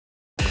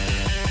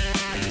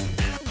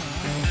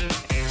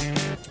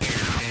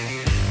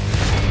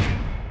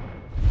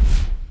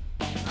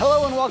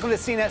welcome to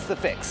CNET's The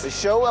Fix. The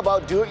show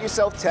about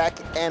do-it-yourself tech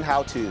and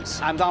how-tos.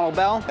 I'm Donald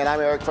Bell. And I'm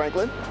Eric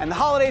Franklin. And the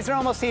holidays are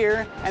almost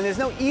here, and there's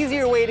no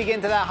easier way to get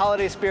into that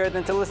holiday spirit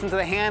than to listen to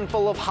the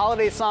handful of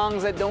holiday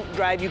songs that don't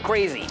drive you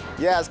crazy.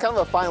 Yeah, it's kind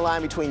of a fine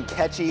line between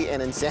catchy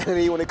and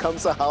insanity when it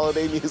comes to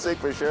holiday music,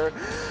 for sure.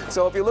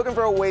 So if you're looking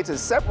for a way to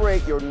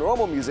separate your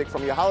normal music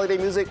from your holiday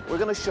music, we're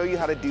going to show you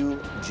how to do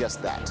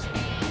just that.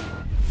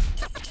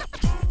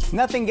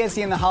 Nothing gets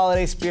you in the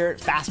holiday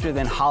spirit faster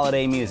than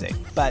holiday music.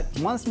 But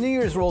once New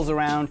Year's rolls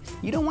around,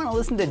 you don't want to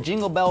listen to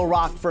Jingle Bell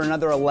Rock for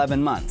another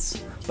 11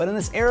 months. But in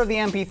this era of the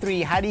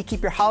MP3, how do you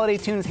keep your holiday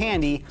tunes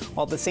handy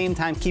while at the same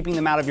time keeping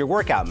them out of your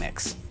workout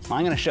mix? Well,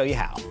 I'm going to show you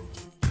how.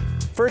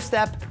 First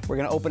step, we're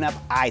going to open up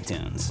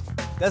iTunes.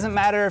 Doesn't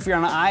matter if you're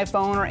on an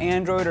iPhone or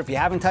Android or if you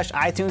haven't touched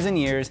iTunes in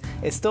years,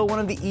 it's still one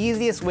of the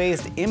easiest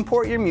ways to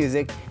import your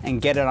music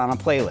and get it on a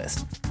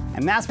playlist.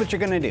 And that's what you're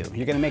gonna do.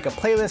 You're gonna make a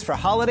playlist for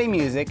holiday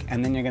music,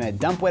 and then you're gonna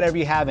dump whatever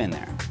you have in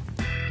there.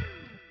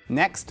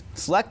 Next,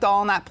 select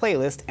all on that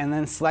playlist and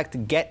then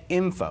select Get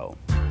Info.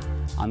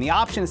 On the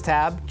Options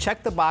tab,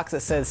 check the box that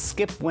says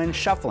Skip when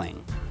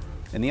shuffling.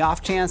 In the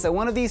off chance that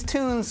one of these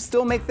tunes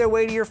still make their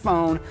way to your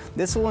phone,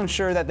 this will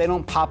ensure that they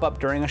don't pop up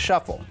during a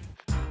shuffle.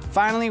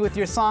 Finally, with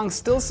your songs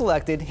still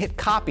selected, hit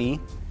Copy,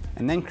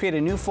 and then create a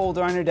new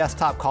folder on your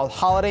desktop called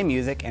Holiday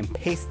Music and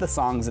paste the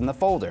songs in the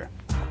folder.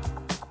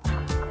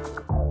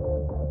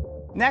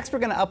 Next, we're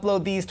going to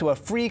upload these to a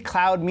free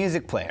cloud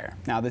music player.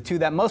 Now, the two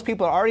that most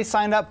people are already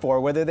signed up for,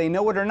 whether they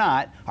know it or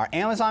not, are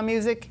Amazon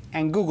Music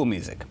and Google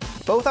Music.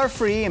 Both are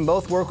free and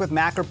both work with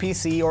Mac or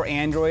PC or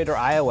Android or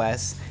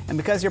iOS. And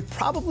because you're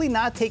probably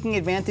not taking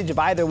advantage of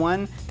either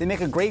one, they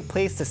make a great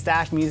place to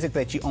stash music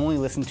that you only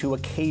listen to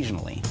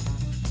occasionally.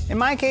 In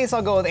my case,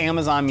 I'll go with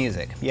Amazon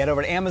Music. You head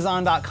over to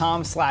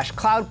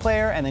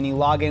amazon.com/cloudplayer and then you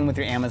log in with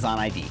your Amazon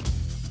ID.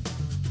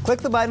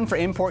 Click the button for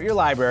Import Your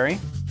Library.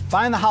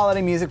 Find the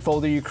holiday music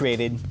folder you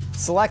created,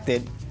 select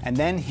it, and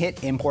then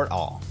hit Import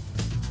All.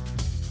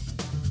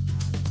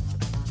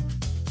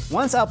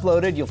 Once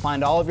uploaded, you'll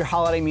find all of your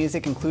holiday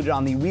music included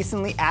on the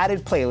recently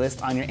added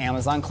playlist on your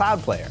Amazon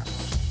Cloud Player.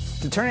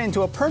 To turn it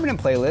into a permanent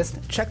playlist,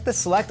 check the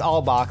Select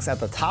All box at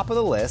the top of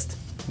the list,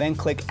 then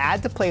click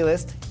Add to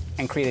Playlist,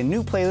 and create a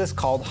new playlist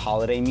called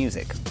Holiday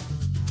Music.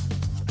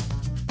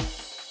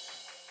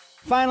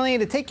 Finally,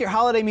 to take your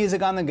holiday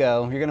music on the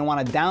go, you're going to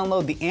want to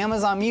download the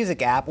Amazon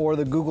Music app or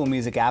the Google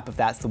Music app if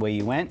that's the way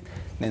you went,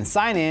 then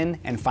sign in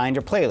and find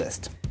your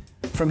playlist.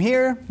 From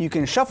here, you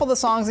can shuffle the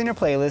songs in your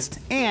playlist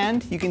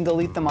and you can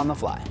delete them on the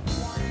fly.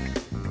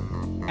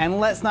 And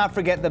let's not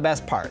forget the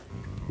best part.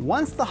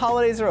 Once the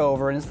holidays are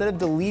over, instead of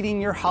deleting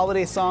your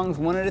holiday songs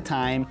one at a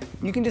time,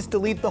 you can just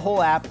delete the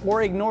whole app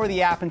or ignore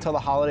the app until the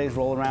holidays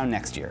roll around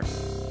next year.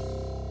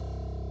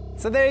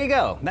 So there you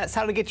go. That's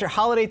how to get your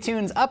holiday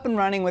tunes up and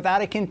running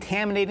without it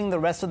contaminating the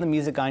rest of the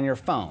music on your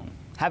phone.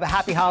 Have a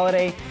happy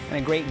holiday and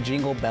a great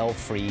Jingle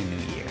Bell-free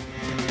New Year.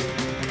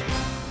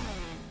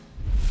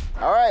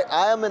 All right,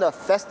 I am in a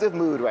festive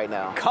mood right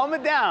now. Calm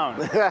it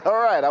down.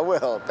 All right, I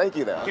will. Thank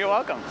you, though. You're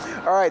welcome.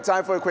 All right,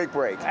 time for a quick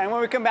break. And when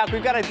we come back,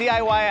 we've got a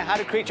DIY on how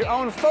to create your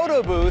own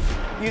photo booth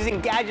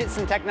using gadgets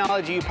and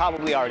technology you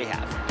probably already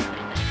have.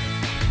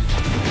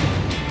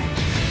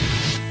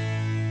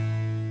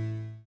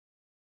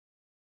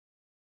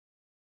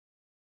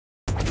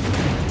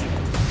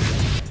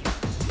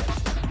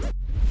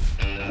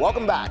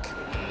 Welcome back.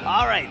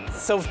 All right,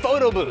 so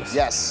photo booths.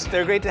 Yes.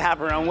 They're great to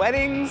have around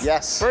weddings,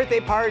 yes, birthday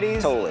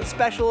parties, totally,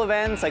 special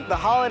events like the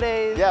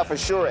holidays. Yeah, for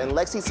sure. And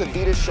Lexi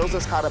Savitas shows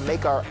us how to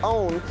make our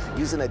own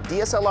using a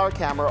DSLR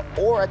camera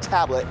or a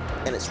tablet,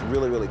 and it's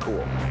really, really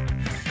cool.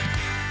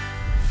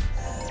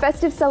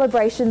 Festive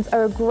celebrations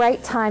are a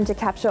great time to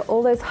capture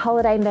all those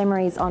holiday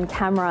memories on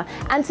camera.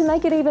 And to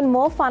make it even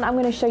more fun, I'm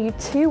going to show you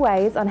two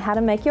ways on how to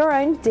make your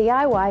own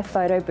DIY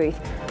photo booth.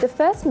 The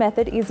first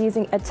method is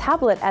using a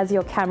tablet as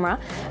your camera,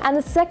 and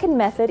the second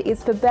method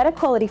is for better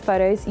quality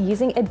photos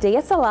using a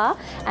DSLR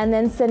and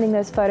then sending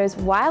those photos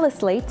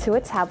wirelessly to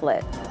a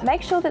tablet.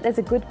 Make sure that there's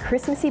a good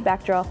Christmassy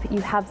backdrop,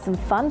 you have some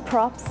fun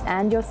props,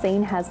 and your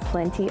scene has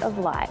plenty of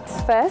light.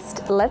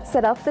 First, let's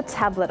set up the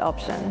tablet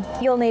option.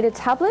 You'll need a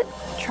tablet,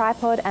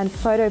 tripod, and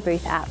photo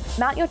booth app.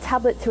 Mount your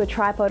tablet to a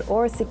tripod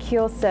or a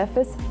secure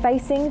surface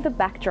facing the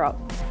backdrop.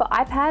 For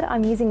iPad,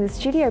 I'm using the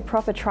Studio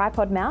Proper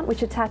tripod mount,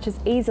 which attaches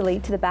easily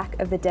to the back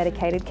of the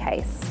dedicated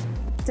case.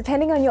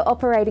 Depending on your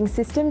operating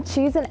system,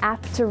 choose an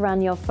app to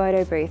run your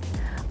photo booth.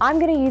 I'm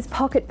going to use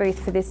Pocket Booth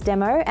for this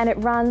demo, and it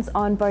runs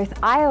on both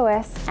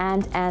iOS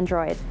and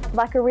Android.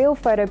 Like a real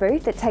photo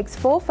booth, it takes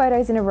 4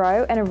 photos in a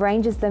row and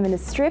arranges them in a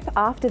strip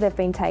after they've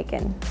been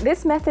taken.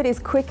 This method is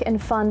quick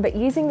and fun, but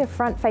using the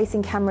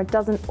front-facing camera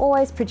doesn't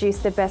always produce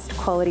the best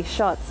quality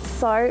shots.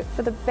 So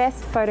for the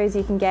best photos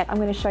you can get, I'm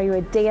going to show you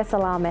a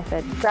DSLR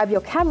method. Grab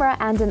your camera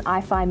and an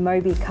iFi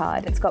Mobi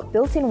card. It's got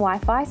built-in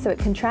Wi-Fi, so it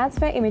can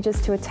transfer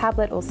images to a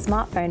tablet or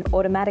smartphone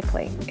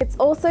automatically. It's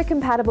also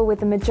compatible with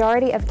the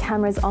majority of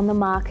cameras on the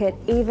market,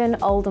 even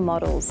older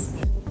models.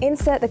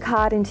 Insert the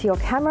card into your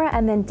camera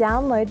and then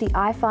download the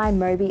iFi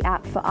Mobi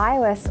app for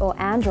iOS or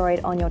Android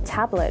on your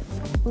tablet.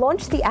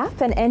 Launch the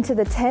app and enter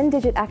the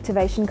 10-digit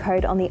activation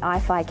code on the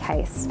iFi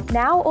case.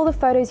 Now all the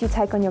photos you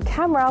take on your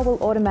camera will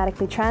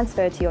automatically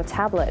transfer to your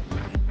tablet.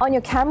 On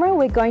your camera,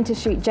 we're going to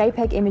shoot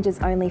JPEG images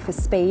only for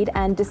speed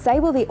and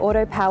disable the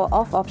auto power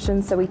off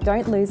option so we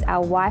don't lose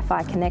our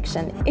Wi-Fi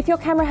connection. If your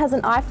camera has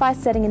an iFi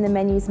setting in the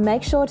menus,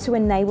 make sure to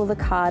enable the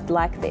card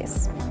like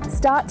this.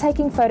 Start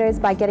taking photos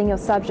by getting your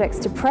subjects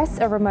to press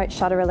a remote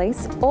shutter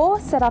release or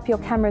set up your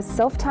camera's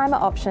self-timer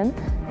option.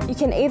 You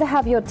can either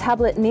have your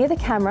tablet near the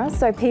camera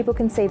so people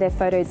can see their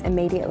photos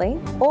immediately,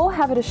 or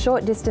have it a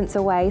short distance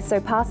away so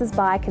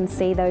passers-by can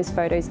see those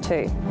photos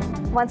too.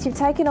 Once you've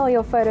taken all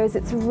your photos,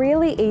 it's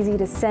really easy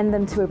to send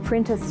them to a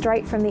printer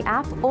straight from the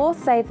app or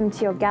save them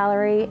to your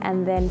gallery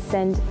and then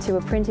send to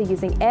a printer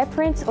using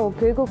AirPrint or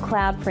Google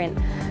Cloud Print.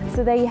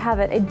 So there you have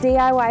it, a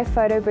DIY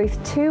photo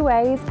booth 2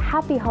 ways.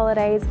 Happy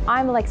holidays.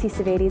 I'm Alexi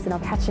Savides and I'll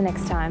catch you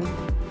next time.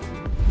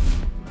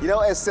 You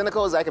know, as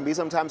cynical as I can be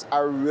sometimes, I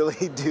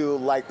really do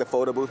like the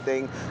photo booth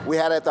thing. We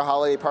had it at the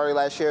holiday party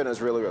last year and it was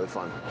really, really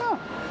fun. Oh.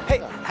 Hey,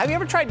 have you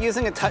ever tried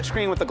using a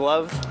touchscreen with a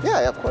glove?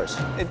 Yeah, of course.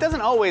 It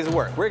doesn't always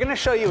work. We're gonna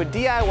show you a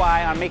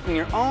DIY on making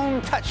your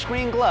own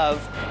touchscreen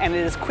glove, and it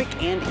is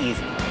quick and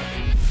easy.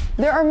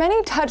 There are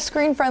many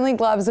touchscreen-friendly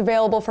gloves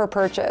available for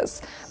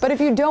purchase, but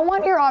if you don't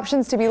want your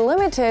options to be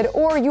limited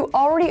or you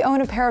already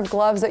own a pair of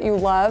gloves that you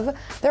love,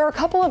 there are a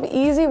couple of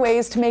easy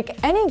ways to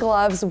make any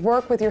gloves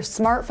work with your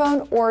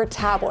smartphone or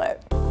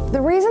tablet.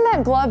 The reason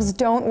that gloves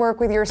don't work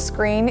with your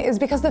screen is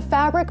because the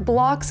fabric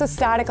blocks the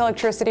static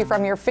electricity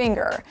from your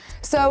finger.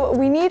 So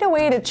we need a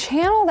way to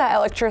channel that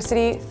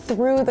electricity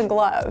through the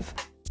glove.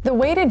 The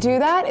way to do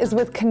that is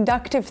with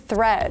conductive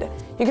thread.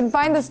 You can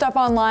find this stuff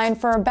online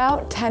for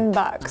about 10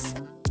 bucks.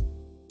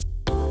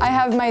 I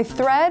have my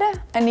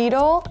thread, a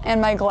needle, and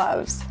my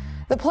gloves.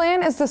 The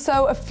plan is to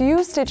sew a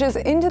few stitches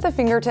into the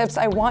fingertips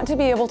I want to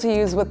be able to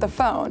use with the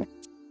phone.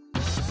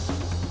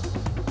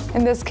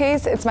 In this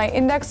case, it's my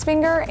index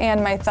finger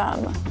and my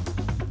thumb.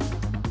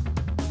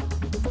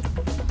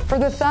 For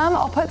the thumb,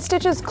 I'll put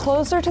stitches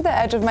closer to the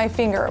edge of my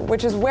finger,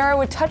 which is where I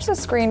would touch the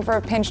screen for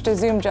a pinch to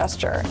zoom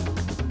gesture.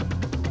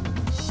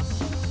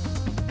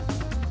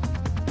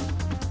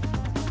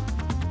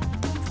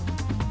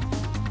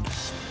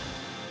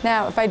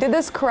 Now, if I did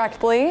this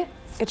correctly,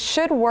 it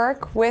should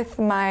work with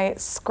my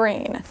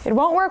screen. It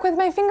won't work with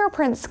my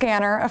fingerprint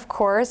scanner, of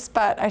course,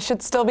 but I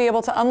should still be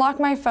able to unlock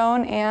my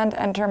phone and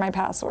enter my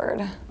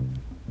password.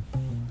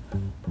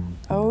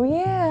 Oh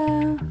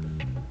yeah.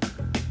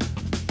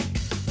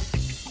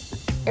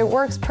 It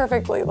works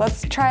perfectly.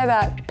 Let's try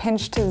that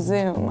pinch to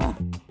zoom.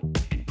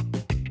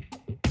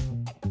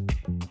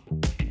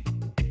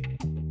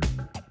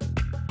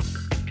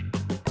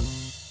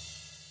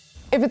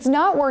 If it's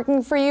not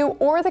working for you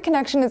or the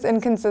connection is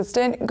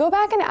inconsistent, go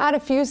back and add a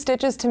few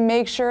stitches to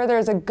make sure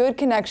there's a good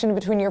connection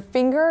between your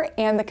finger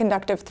and the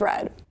conductive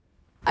thread.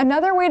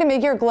 Another way to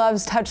make your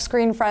gloves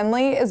touchscreen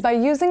friendly is by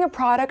using a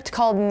product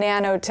called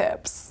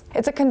nanotips.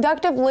 It's a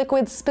conductive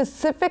liquid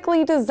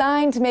specifically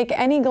designed to make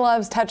any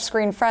gloves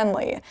touchscreen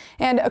friendly.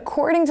 And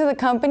according to the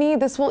company,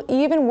 this will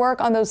even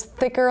work on those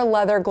thicker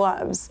leather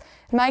gloves.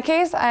 In my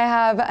case, I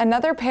have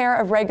another pair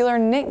of regular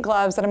knit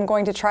gloves that I'm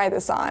going to try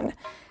this on.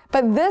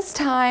 But this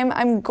time,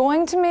 I'm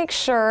going to make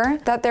sure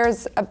that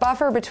there's a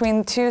buffer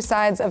between two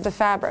sides of the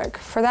fabric.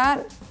 For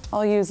that,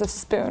 I'll use a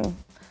spoon.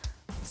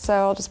 So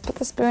I'll just put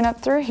the spoon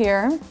up through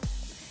here.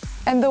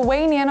 And the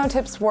way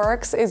nanotips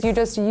works is you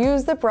just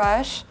use the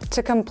brush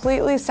to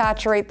completely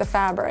saturate the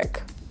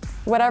fabric.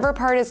 Whatever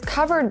part is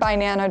covered by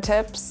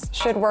nanotips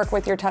should work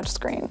with your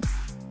touchscreen.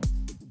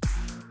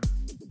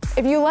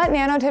 If you let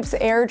nanotips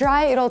air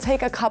dry, it'll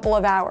take a couple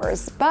of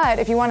hours. But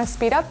if you want to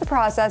speed up the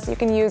process, you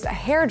can use a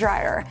hair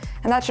dryer,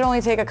 and that should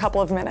only take a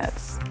couple of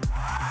minutes.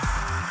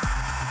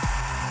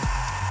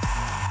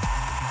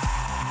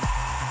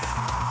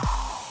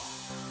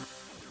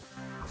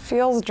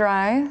 Feels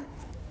dry,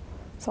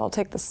 so I'll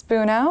take the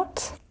spoon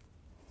out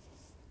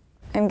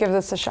and give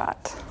this a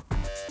shot.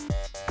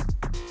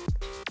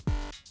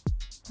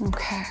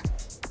 Okay.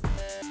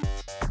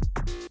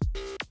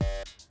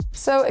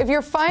 So if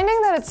you're finding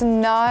that it's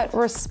not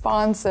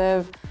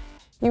responsive,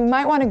 you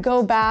might want to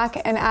go back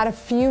and add a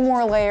few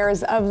more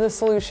layers of the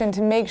solution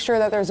to make sure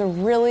that there's a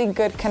really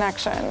good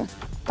connection.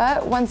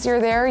 But once you're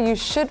there, you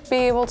should be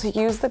able to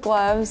use the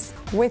gloves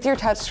with your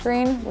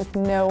touchscreen with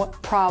no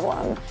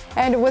problem.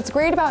 And what's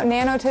great about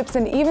nanotips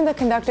and even the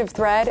conductive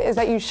thread is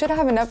that you should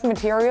have enough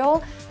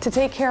material to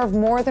take care of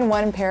more than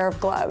one pair of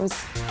gloves.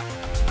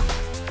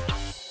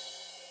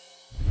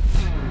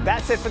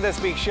 That's it for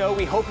this week's show.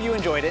 We hope you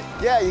enjoyed it.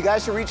 Yeah, you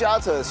guys should reach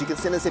out to us. You can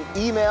send us an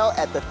email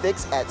at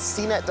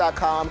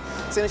thefix@cnet.com.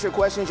 Send us your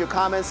questions, your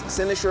comments,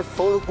 send us your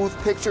photo booth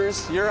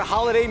pictures. Your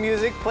holiday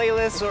music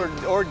playlists,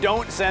 or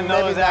don't send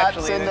those. Maybe not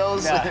actually. send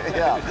those. Yeah.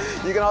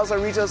 Yeah. You can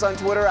also reach us on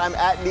Twitter. I'm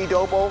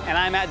 @NeDopo. And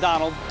I'm at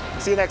Donald.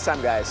 See you next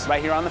time, guys.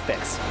 Right here on The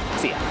Fix.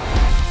 See ya.